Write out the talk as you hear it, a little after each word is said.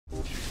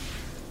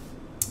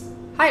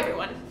Hi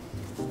everyone.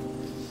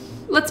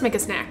 Let's make a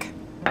snack.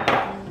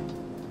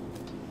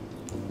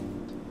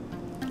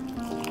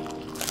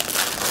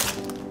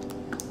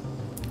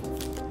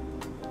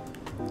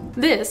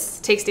 This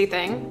tasty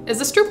thing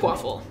is a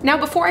Stroopwafel. Now,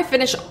 before I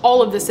finish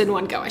all of this in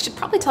one go, I should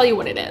probably tell you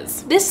what it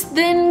is. This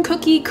thin,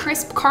 cookie,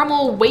 crisp,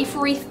 caramel,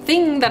 wafery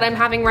thing that I'm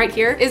having right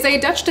here is a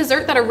Dutch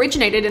dessert that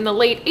originated in the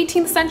late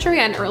 18th century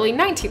and early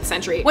 19th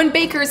century, when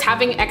bakers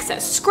having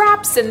excess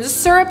scraps and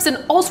syrups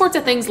and all sorts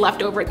of things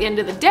left over at the end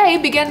of the day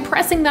began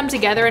pressing them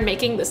together and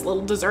making this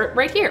little dessert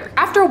right here.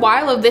 After a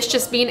while of this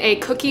just being a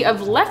cookie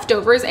of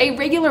leftovers, a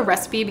regular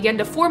recipe began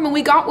to form and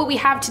we got what we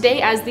have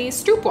today as the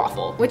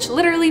Stroopwafel, which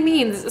literally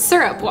means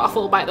syrup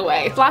waffle, by the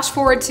way. Flash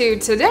forward to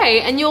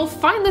today and you'll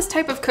find this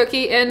type of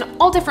cookie in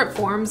all different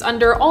forms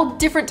under all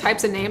different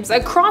types of names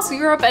across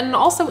Europe and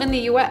also in the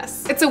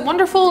US. It's a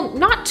wonderful,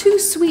 not too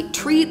sweet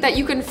treat that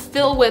you can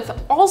fill with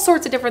all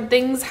sorts of different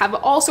things, have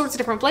all sorts of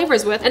different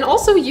flavors with, and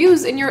also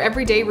use in your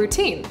everyday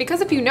routine.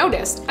 Because if you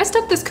noticed, I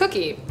stuck this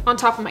cookie on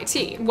top of my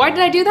tea. Why did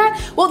I do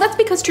that? Well, that's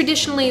because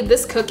traditionally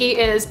this cookie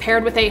is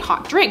paired with a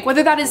hot drink,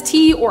 whether that is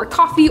tea or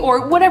coffee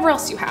or whatever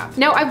else you have.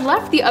 Now, I've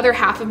left the other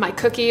half of my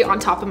cookie on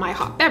top of my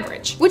hot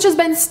beverage, which has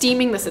been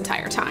steaming this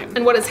entire time.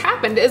 And what has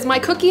happened is my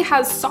cookie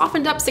has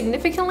softened up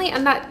significantly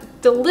and that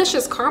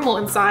delicious caramel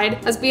inside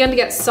has begun to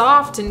get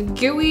soft and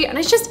gooey, and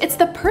it's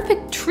the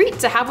perfect treat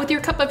to have with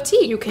your cup of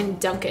tea. You can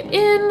dunk it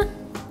in,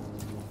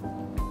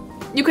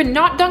 you can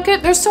not dunk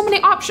it, there's so many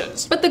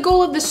options. But the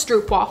goal of this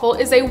Stroopwafel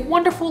is a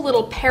wonderful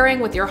little pairing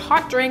with your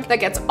hot drink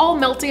that gets all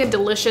melty and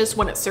delicious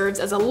when it serves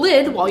as a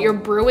lid while you're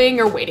brewing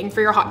or waiting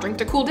for your hot drink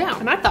to cool down.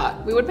 And I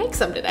thought we would make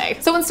some today.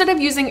 So instead of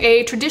using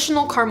a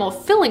traditional caramel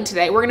filling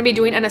today, we're gonna be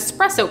doing an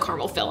espresso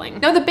caramel filling.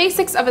 Now the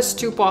basics of a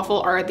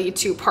Stroopwafel are the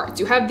two parts.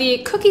 You have the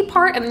cookie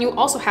part and then you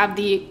also have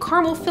the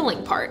caramel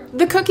filling part.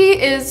 The cookie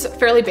is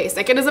fairly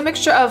basic. It is a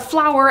mixture of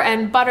flour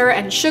and butter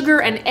and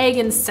sugar and egg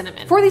and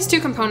cinnamon. For these two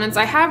components,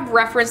 I have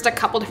referenced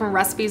a couple different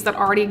recipes that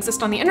already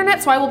exist on the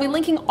internet, so I will be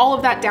linking all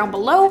of that down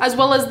below, as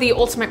well as the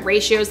ultimate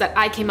ratios that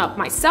I came up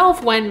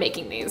myself when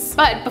making these.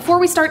 But before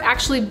we start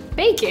actually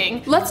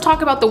baking, let's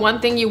talk about the one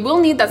thing you will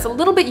need that's a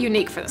little bit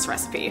unique for this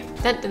recipe.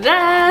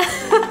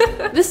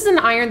 This is an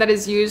iron that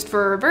is used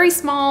for very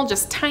small,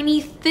 just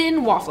tiny,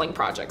 thin waffling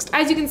projects.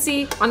 As you can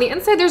see, on the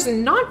inside, there's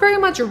not very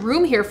much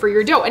room here for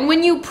your dough, and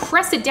when you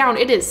press it down,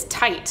 it is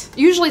tight.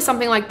 Usually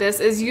something like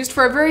this is used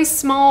for a very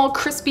small,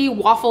 crispy,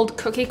 waffled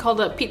cookie called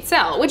a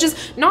pizzelle, which is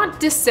not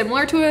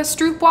dissimilar to a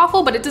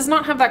Stroopwafel, but it does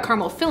not have that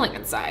caramel filling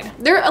inside.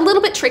 They're a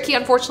little bit tricky,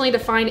 unfortunately, to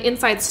find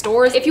inside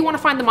stores. If you want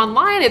to find them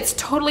online, it's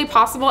totally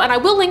possible, and I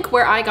will link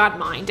where I got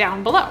mine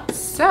down below.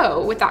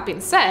 So with that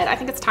being said, I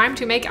think it's time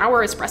to make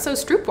our espresso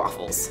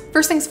Stroopwafels.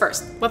 First things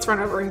first, let's run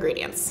over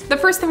ingredients. The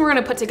first thing we're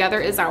gonna put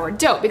together is our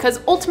dough, because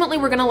ultimately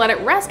we're gonna let it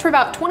rest for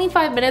about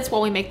 25 minutes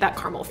while we make that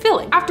caramel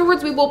filling.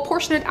 Afterwards, we will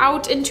portion it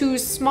out into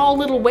small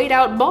little weighed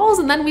out balls,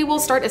 and then we will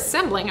start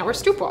assembling our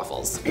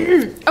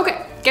Stroopwafels.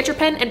 Okay. Get your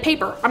pen and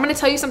paper. I'm gonna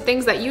tell you some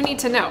things that you need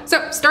to know.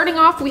 So starting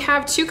off, we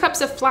have 2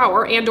 cups of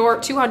flour and or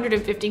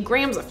 250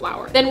 grams of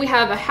flour. Then we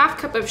have a half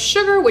cup of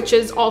sugar, which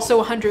is also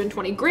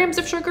 120 grams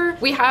of sugar.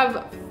 We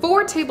have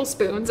 4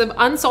 tablespoons of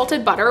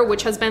unsalted butter,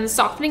 which has been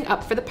softening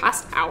up for the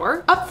past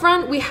hour. Up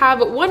front, we have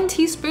 1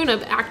 teaspoon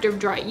of active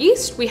dry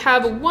yeast. We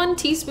have 1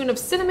 teaspoon of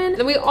cinnamon.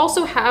 Then we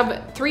also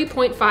have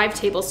 3.5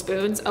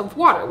 tablespoons of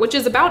water, which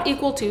is about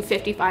equal to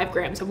 55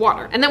 grams of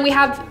water. And then we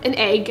have an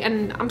egg,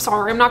 and I'm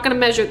sorry, I'm not gonna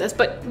measure this,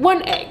 but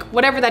 1 egg,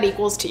 whatever that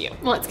equals to you.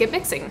 Well, let's get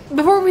mixing.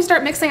 Before we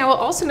start mixing, I will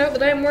also note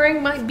that I'm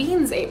wearing my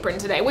beans apron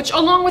today, which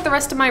along with the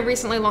rest of my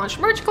recently launched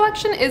merch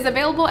collection is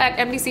available at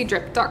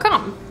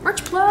mdcdrip.com.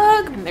 Merch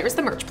plug, and there's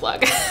the merch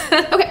plug.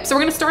 Okay, so we're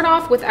gonna start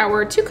off with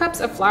our 2 cups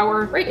of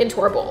flour right into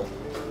our bowl,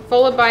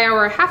 followed by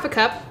our half a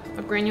cup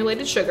of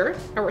granulated sugar,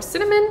 our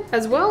cinnamon,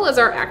 as well as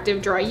our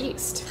active dry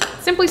yeast.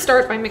 Simply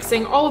start by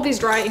mixing all of these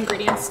dry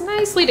ingredients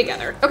nicely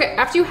together. Okay,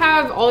 after you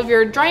have all of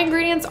your dry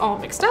ingredients all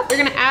mixed up, you're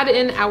gonna add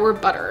in our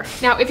butter.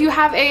 Now, if you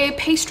have a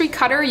pastry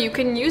cutter, you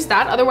can use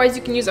that. Otherwise,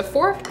 you can use a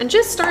fork and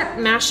just start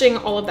mashing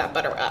all of that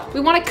butter up.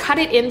 We wanna cut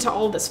it into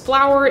all of this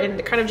flour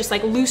into kind of just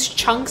like loose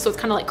chunks, so it's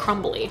kind of like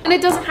crumbly. And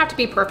it doesn't have to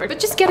be perfect, but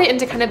just get it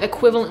into kind of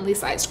equivalently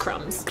sized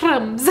crumbs.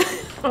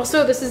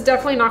 Also, this is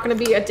definitely not gonna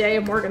be a day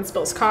of Morgan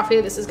Spills coffee.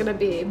 This is gonna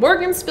be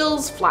Morgan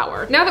Spills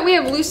flour. Now that we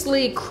have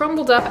loosely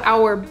crumbled up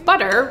our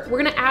butter, we're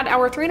gonna add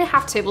our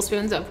 3.5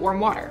 tablespoons of warm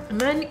water and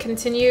then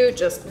continue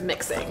just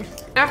mixing.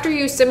 After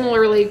you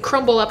similarly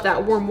crumble up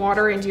that warm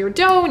water into your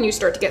dough and you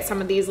start to get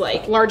some of these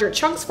like larger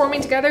chunks forming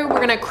together,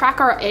 we're gonna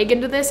crack our egg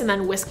into this and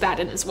then whisk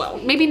that in as well.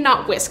 Maybe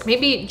not whisk,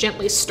 maybe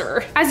gently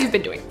stir, as you've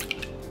been doing.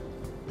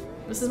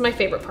 This is my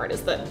favorite part,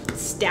 is the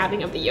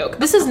stabbing of the yolk.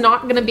 This is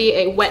not gonna be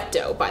a wet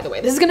dough, by the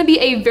way. This is gonna be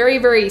a very,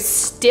 very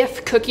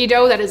stiff cookie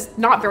dough that is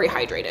not very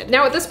hydrated.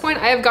 Now at this point,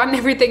 I have gotten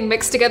everything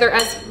mixed together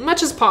as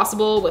much as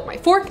possible with my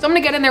fork. So I'm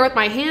gonna get in there with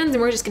my hands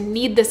and we're just gonna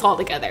knead this all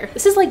together.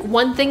 This is like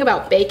one thing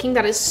about baking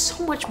that is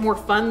so much more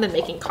fun than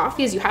making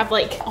coffee, is you have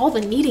like all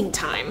the kneading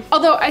time.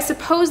 Although I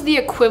suppose the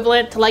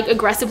equivalent to like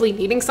aggressively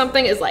kneading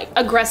something is like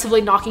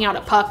aggressively knocking out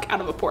a puck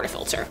out of a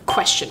portafilter,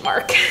 question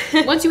mark.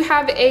 Once you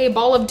have a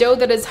ball of dough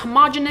that is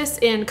homogeneous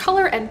in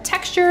color and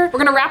texture, we're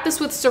gonna wrap this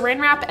with saran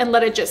wrap and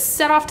let it just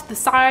set off to the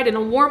side in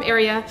a warm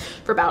area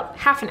for about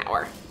half an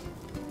hour.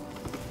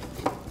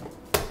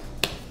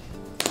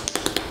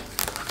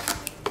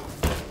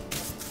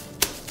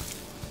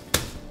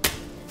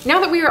 Now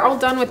that we are all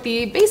done with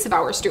the base of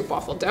our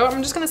Stroopwafel dough,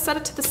 I'm just gonna set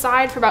it to the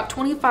side for about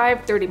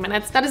 25-30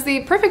 minutes. That is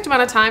the perfect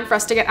amount of time for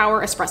us to get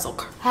our espresso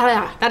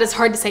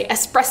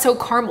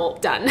caramel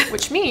done,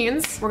 which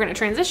means we're gonna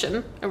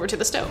transition over to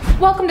the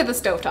stove. Welcome to the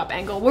stovetop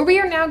angle, where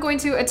we are now going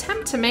to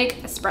attempt to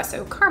make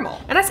espresso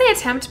caramel. And I say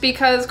attempt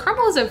because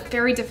caramel is a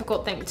very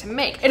difficult thing to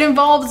make. It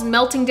involves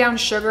melting down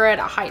sugar at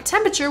a high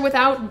temperature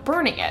without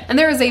burning it. And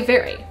there is a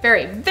very,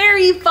 very,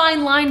 very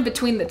fine line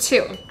between the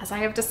two, as I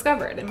have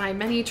discovered in my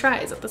many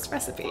tries at this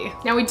recipe.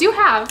 Now we do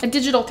have a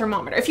digital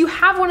thermometer. If you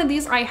have one of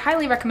these, I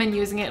highly recommend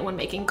using it when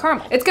making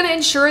caramel. It's gonna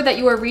ensure that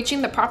you are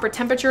reaching the proper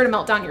temperature to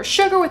melt down your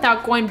sugar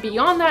without going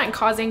beyond that and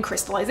causing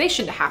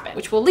crystallization to happen,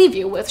 which will leave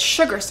you with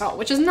sugar salt,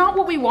 which is not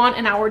what we want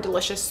in our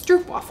delicious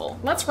Stroopwafel.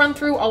 Let's run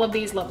through all of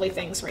these lovely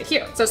things right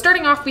here. So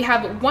starting off, we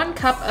have 1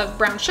 cup of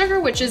brown sugar,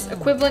 which is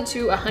equivalent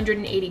to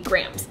 180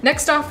 grams.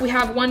 Next off, we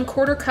have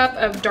 1/4 cup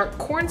of dark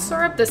corn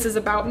syrup. This is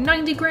about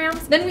 90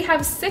 grams. Then we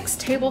have 6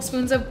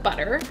 tablespoons of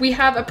butter. We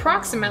have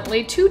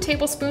approximately 2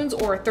 tablespoons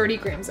or 30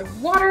 grams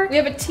of water. We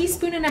have 1.5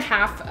 teaspoons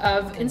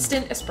of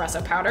instant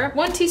espresso powder,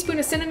 1 teaspoon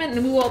of cinnamon,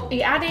 and we will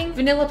be adding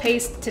vanilla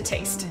paste to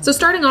taste. So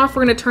starting off,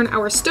 we're gonna turn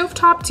our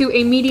stovetop to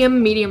a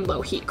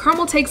medium-low heat.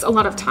 Caramel takes a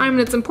lot of time and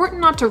it's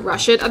important not to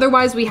rush it,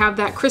 otherwise we have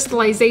that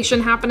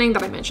crystallization happening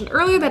that I mentioned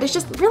earlier that is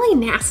just really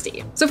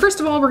nasty. So first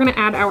of all, we're gonna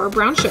add our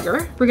brown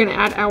sugar, we're gonna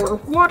add our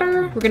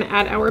water, we're gonna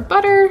add our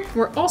butter,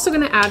 we're also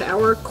gonna add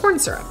our corn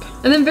syrup.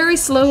 And then very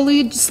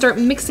slowly just start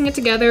mixing it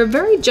together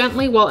very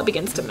gently while it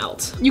begins to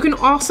melt. You can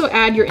also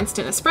add your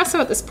instant espresso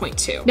at this point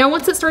too. Now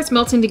once it starts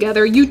melting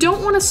together, you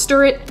don't want to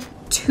stir it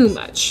too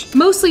much.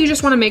 Mostly you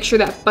just want to make sure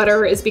that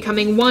butter is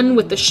becoming one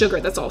with the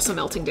sugar that's also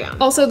melting down.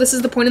 Also, this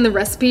is the point in the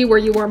recipe where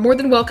you are more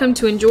than welcome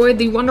to enjoy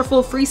the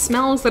wonderful free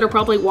smells that are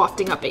probably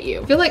wafting up at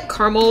you. I feel like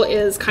caramel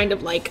is kind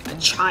of like a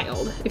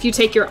child. If you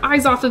take your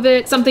eyes off of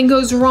it, something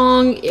goes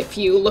wrong. If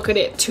you look at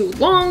it too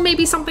long,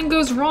 maybe something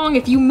goes wrong.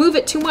 If you move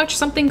it too much,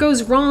 something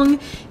goes wrong.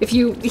 If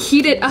you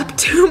heat it up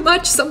too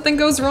much, something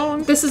goes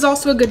wrong. This is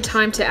also a good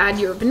time to add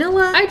your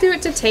vanilla. I do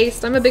it to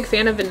taste. I'm a big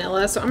fan of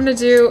vanilla, so I'm gonna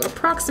do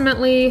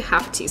approximately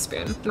 1/2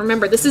 teaspoon. And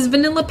remember, this is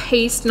vanilla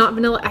paste, not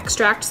vanilla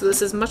extract, so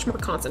this is much more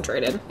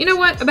concentrated. You know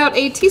what? About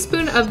 1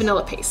 teaspoon of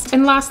vanilla paste.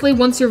 And lastly,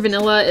 once your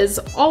vanilla is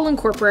all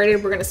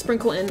incorporated, we're gonna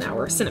sprinkle in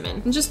our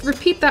cinnamon. And just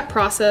repeat that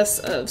process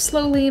of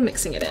slowly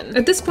mixing it in.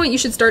 At this point, you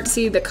should start to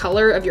see the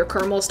color of your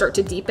caramel start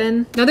to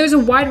deepen. Now there's a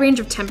wide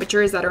range of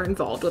temperatures that are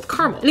involved with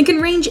caramel. And it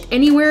can range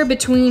anywhere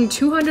between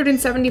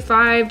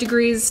 275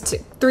 degrees to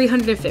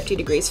 350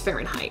 degrees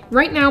Fahrenheit.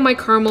 Right now, my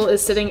caramel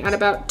is sitting at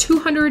about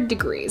 200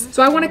 degrees.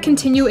 So I wanna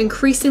continue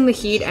increasing the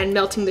heat and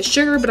melting the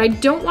sugar, but I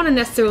don't want to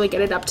necessarily get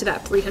it up to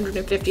that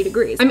 350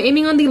 degrees. I'm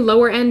aiming on the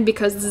lower end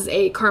because this is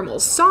a caramel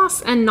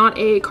sauce and not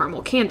a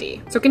caramel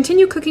candy. So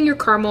continue cooking your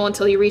caramel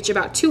until you reach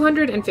about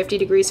 250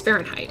 degrees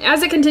Fahrenheit.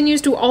 As it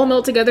continues to all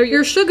melt together,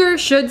 your sugar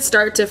should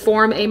start to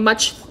form a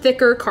much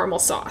thicker caramel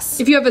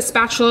sauce. If you have a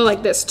spatula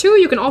like this too,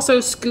 you can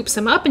also scoop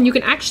some up and you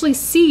can actually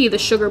see the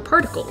sugar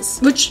particles,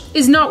 which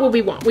is not what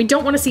we want. We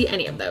don't want to see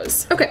any of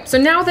those. Okay, so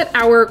now that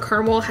our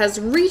caramel has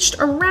reached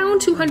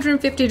around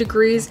 250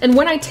 degrees, and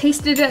when I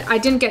tasted it, I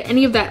didn't get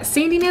any of that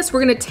sandiness. We're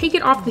gonna take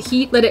it off the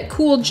heat, let it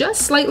cool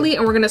just slightly,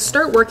 and we're gonna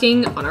start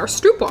working on our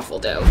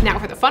Stroopwafel dough. Now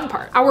for the fun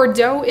part. Our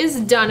dough is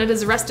done. It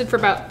has rested for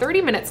about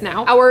 30 minutes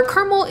now. Our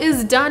caramel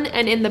is done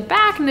and in the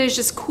back, and it is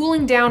just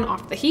cooling down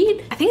off the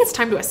heat. I think it's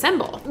time to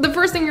assemble. The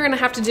first thing you're gonna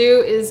have to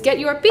do is get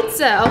your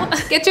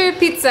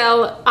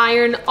pizza,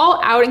 iron all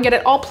out and get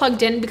it all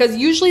plugged in, because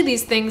usually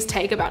these things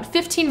take about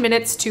 15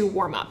 minutes to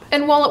warm up.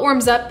 And while it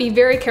warms up, be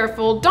very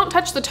careful. Don't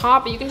touch the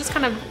top, but you can just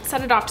kind of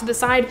set it off to the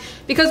side,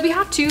 because we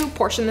have to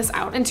portion this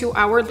out into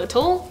our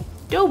little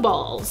dough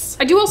balls.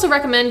 I do also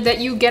recommend that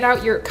you get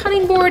out your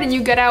cutting board and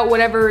you get out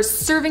whatever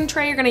serving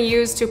tray you're gonna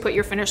use to put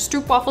your finished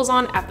Stroopwafels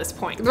on at this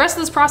point. The rest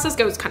of this process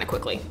goes kind of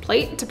quickly.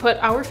 Plate to put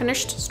our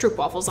finished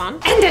Stroopwafels on,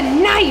 and a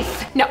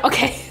knife! No,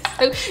 okay.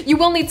 So you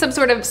will need some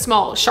sort of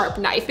small, sharp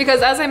knife,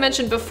 because as I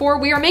mentioned before,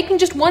 we are making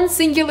just one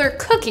singular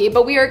cookie,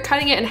 but we are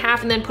cutting it in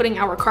half and then putting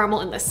our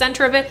caramel in the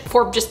center of it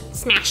before just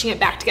smashing it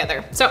back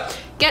together. So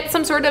get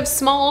some sort of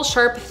small,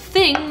 sharp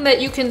thing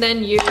that you can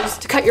then use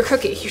to cut your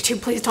cookie.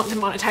 YouTube, please don't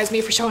demonetize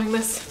me for showing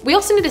this. We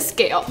also need a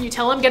scale. You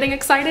tell I'm getting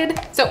excited.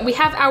 So we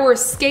have our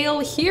scale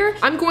here.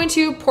 I'm going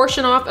to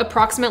portion off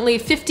approximately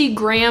 50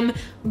 gram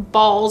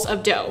balls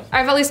of dough.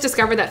 I've at least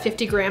discovered that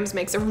 50 grams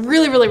makes a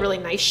really, really, really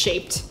nice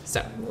shaped.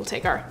 So we'll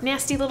take our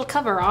nasty little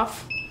cover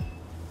off.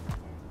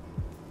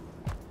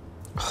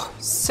 Oh,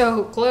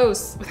 so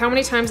close. With how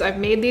many times I've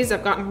made these,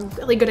 I've gotten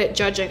really good at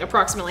judging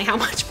approximately how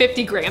much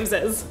 50 grams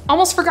is.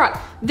 Almost forgot,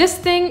 this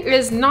thing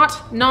is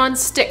not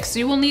non-stick, so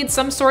you will need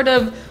some sort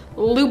of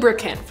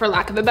lubricant, for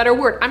lack of a better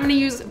word. I'm gonna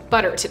use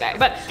butter today,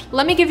 but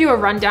let me give you a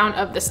rundown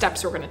of the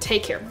steps we're gonna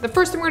take here. The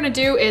first thing we're gonna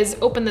do is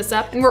open this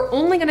up, and we're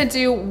only gonna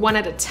do one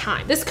at a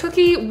time. This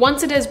cookie,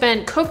 once it has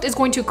been cooked, is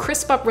going to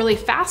crisp up really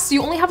fast, so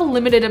you only have a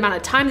limited amount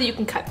of time that you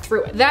can cut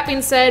through it. That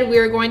being said, we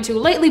are going to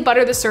lightly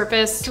butter the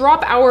surface,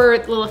 drop our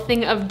little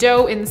thing of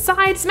dough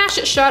inside, smash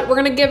it shut. We're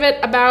gonna give it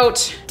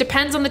about,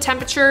 depends on the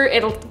temperature,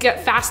 it'll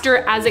get faster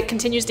as it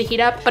continues to heat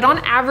up, but on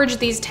average,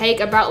 these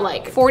take about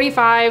like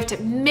 45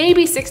 to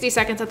maybe 60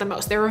 seconds at the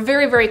most. They're a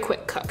very, very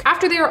quick cook.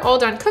 After they are all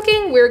done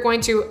cooking, we're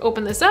going to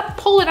open this up,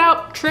 pull it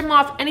out, trim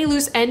off any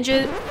loose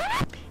edges,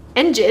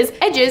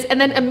 and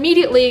then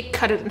immediately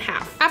cut it in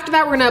half. After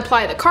that, we're gonna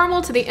apply the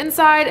caramel to the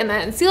inside and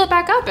then seal it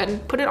back up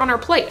and put it on our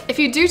plate. If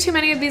you do too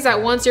many of these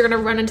at once, you're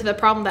gonna run into the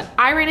problem that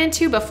I ran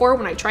into before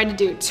when I tried to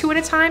do 2 at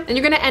a time, and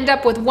you're gonna end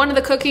up with one of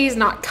the cookies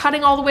not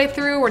cutting all the way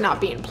through, or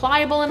not being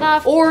pliable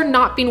enough, or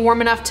not being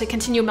warm enough to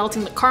continue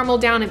melting the caramel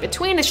down in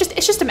between. It's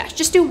just a mess.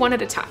 Just do 1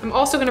 at a time. I'm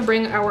also gonna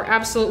bring our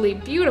absolutely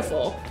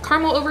beautiful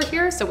caramel over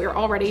here, so we're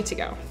all ready to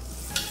go.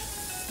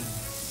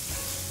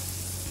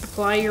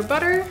 Apply your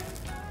butter.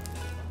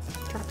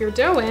 Drop your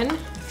dough in.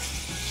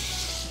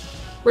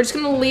 We're just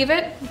gonna leave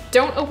it.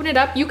 Don't open it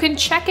up. You can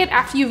check it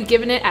after you've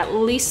given it at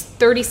least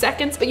 30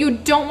 seconds, but you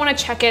don't wanna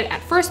check it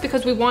at first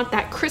because we want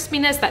that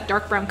crispiness, that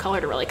dark brown color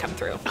to really come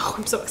through. Oh,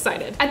 I'm so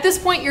excited. At this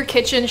point, your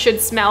kitchen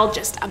should smell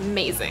just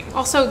amazing.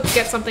 Also,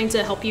 get something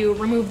to help you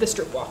remove the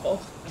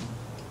stroopwafel.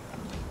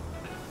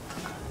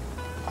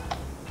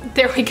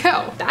 There we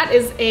go. That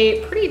is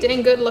a pretty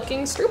dang good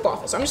looking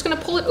stroopwafel. So I'm just gonna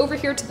pull it over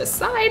here to the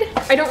side.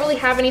 I don't really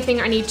have anything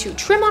I need to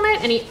trim on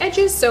it, any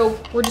edges, so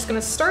we're just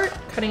gonna start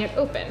cutting it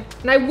open.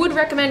 And I would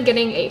recommend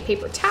getting a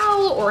paper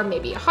towel or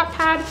maybe a hot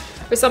pad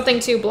or something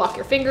to block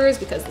your fingers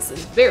because this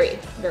is very,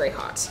 very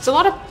hot. There's a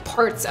lot of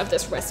parts of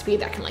this recipe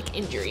that can like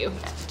injure you.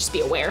 Just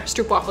be aware.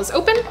 Stroopwafel is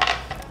open.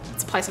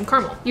 Apply some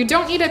caramel. You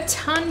don't need a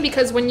ton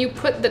because when you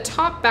put the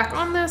top back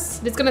on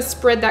this, it's gonna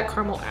spread that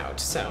caramel out.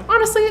 So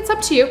honestly, it's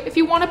up to you. If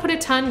you wanna put a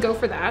ton, go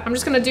for that. I'm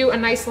just gonna do a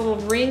nice little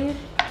ring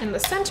in the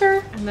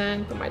center and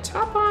then put my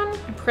top on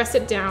and press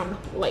it down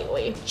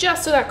lightly,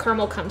 just so that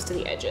caramel comes to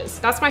the edges.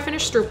 That's my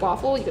finished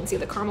stroopwafel. You can see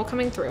the caramel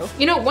coming through.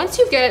 You know, once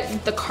you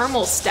get the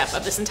caramel step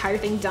of this entire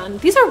thing done,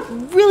 these are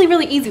really,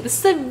 really easy. This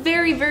is a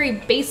very, very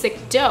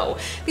basic dough.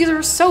 These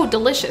are so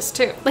delicious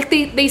too. Like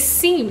they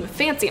seem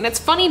fancy, and it's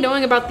funny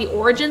knowing about the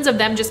origins of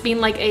them just being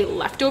like a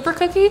leftover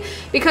cookie,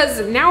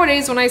 because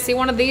nowadays when I see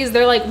one of these,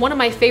 they're like one of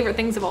my favorite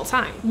things of all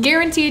time.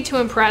 Guaranteed to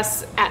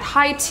impress at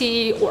high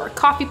tea or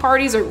coffee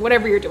parties or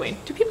whatever you're doing.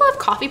 Do people have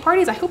coffee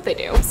parties? I hope they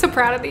do. I'm so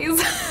proud of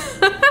these.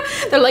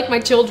 They're like my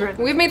children.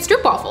 We've made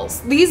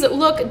stroopwafels. These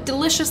look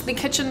delicious. The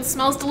kitchen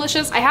smells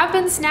delicious. I have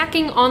been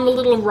snacking on the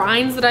little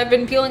rinds that I've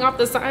been peeling off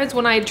the sides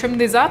when I trimmed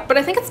these up, but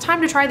I think it's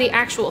time to try the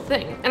actual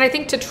thing. And I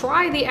think to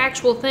try the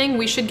actual thing,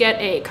 we should get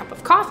a cup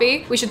of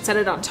coffee, we should set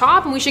it on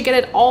top, and we should get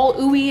it all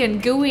ooey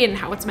and gooey and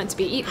how it's meant to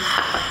be eaten.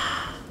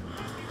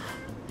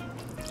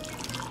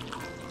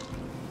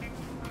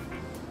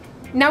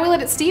 Now we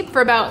let it steep for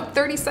about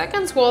 30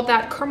 seconds while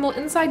that caramel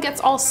inside gets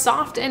all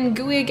soft and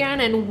gooey again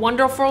and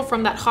wonderful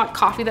from that hot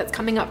coffee that's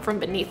coming up from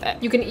beneath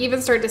it. You can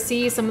even start to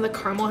see some of the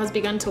caramel has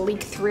begun to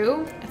leak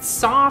through. It's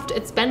soft,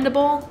 it's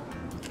bendable,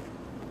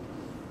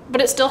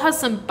 but it still has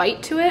some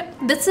bite to it.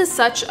 This is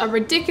such a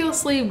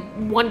ridiculously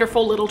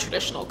wonderful little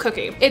traditional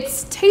cookie.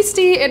 It's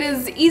tasty, it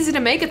is easy to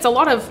make, it's a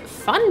lot of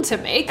fun to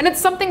make, and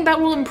it's something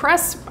that will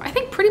impress, I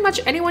think, pretty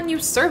much anyone you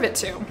serve it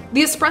to.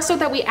 The espresso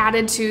that we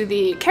added to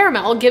the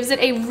caramel gives it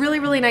a really,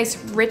 really nice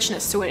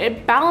richness to it.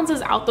 It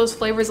balances out those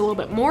flavors a little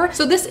bit more.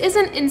 So this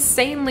isn't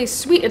insanely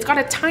sweet. It's got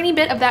a tiny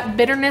bit of that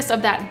bitterness,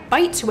 of that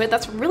bite to it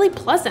that's really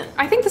pleasant.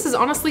 I think this is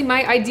honestly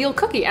my ideal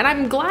cookie, and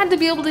I'm glad to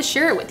be able to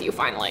share it with you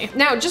finally.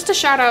 Now, just to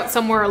shout out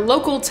somewhere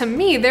local to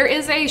me, there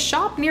is a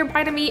shop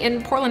nearby to me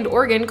in Portland,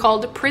 Oregon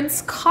called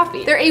Prince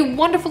Coffee. They're a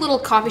wonderful little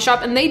coffee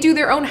shop, and they do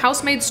their own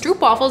house-made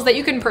stroopwafels that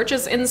you can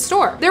purchase in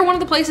store. They're one of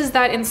the places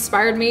that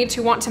inspired me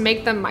to want to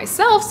make them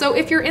myself, so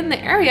if you're in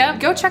the area,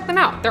 go check them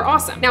out. They're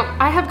awesome. Now,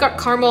 I have got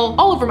caramel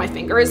all over my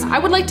fingers. I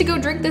would like to go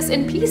drink this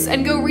in peace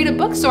and go read a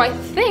book, so I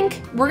think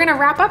we're gonna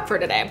wrap up for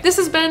today. This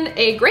has been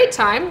a great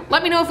time.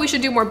 Let me know if we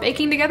should do more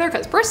baking together,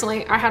 because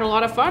personally, I had a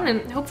lot of fun,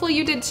 and hopefully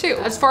you did too.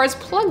 As far as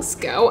plugs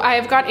go, I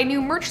have got a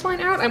new merch line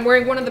out. I'm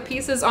wearing one of the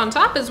pieces on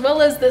top, as well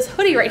as this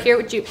hoodie right here,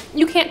 which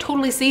you can't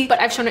totally see,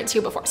 but I've shown it to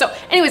you before. So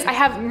anyways, I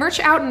have merch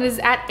out, and it is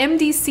at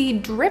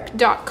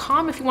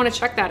mdcdrip.com if you want to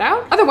check that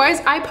out.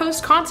 Otherwise, I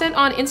post content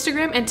on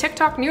Instagram and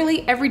TikTok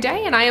nearly every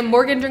day, and I am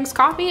Morgan Drinks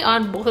Coffee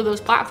on both of those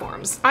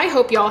platforms. I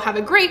hope y'all have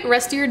a great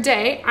rest of your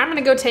day. I'm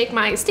gonna go take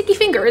my sticky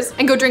fingers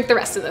and go drink the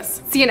rest of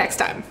this. See you next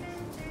time.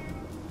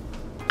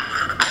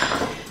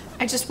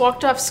 I just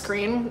walked off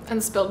screen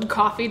and spilled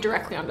coffee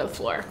directly onto the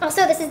floor.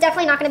 Also, this is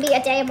definitely not gonna be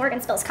a day of Morgan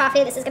spills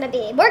coffee. This is gonna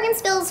be Morgan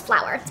spills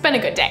flour. It's been a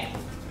good day.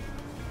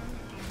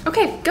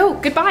 Okay, go,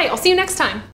 goodbye. I'll see you next time.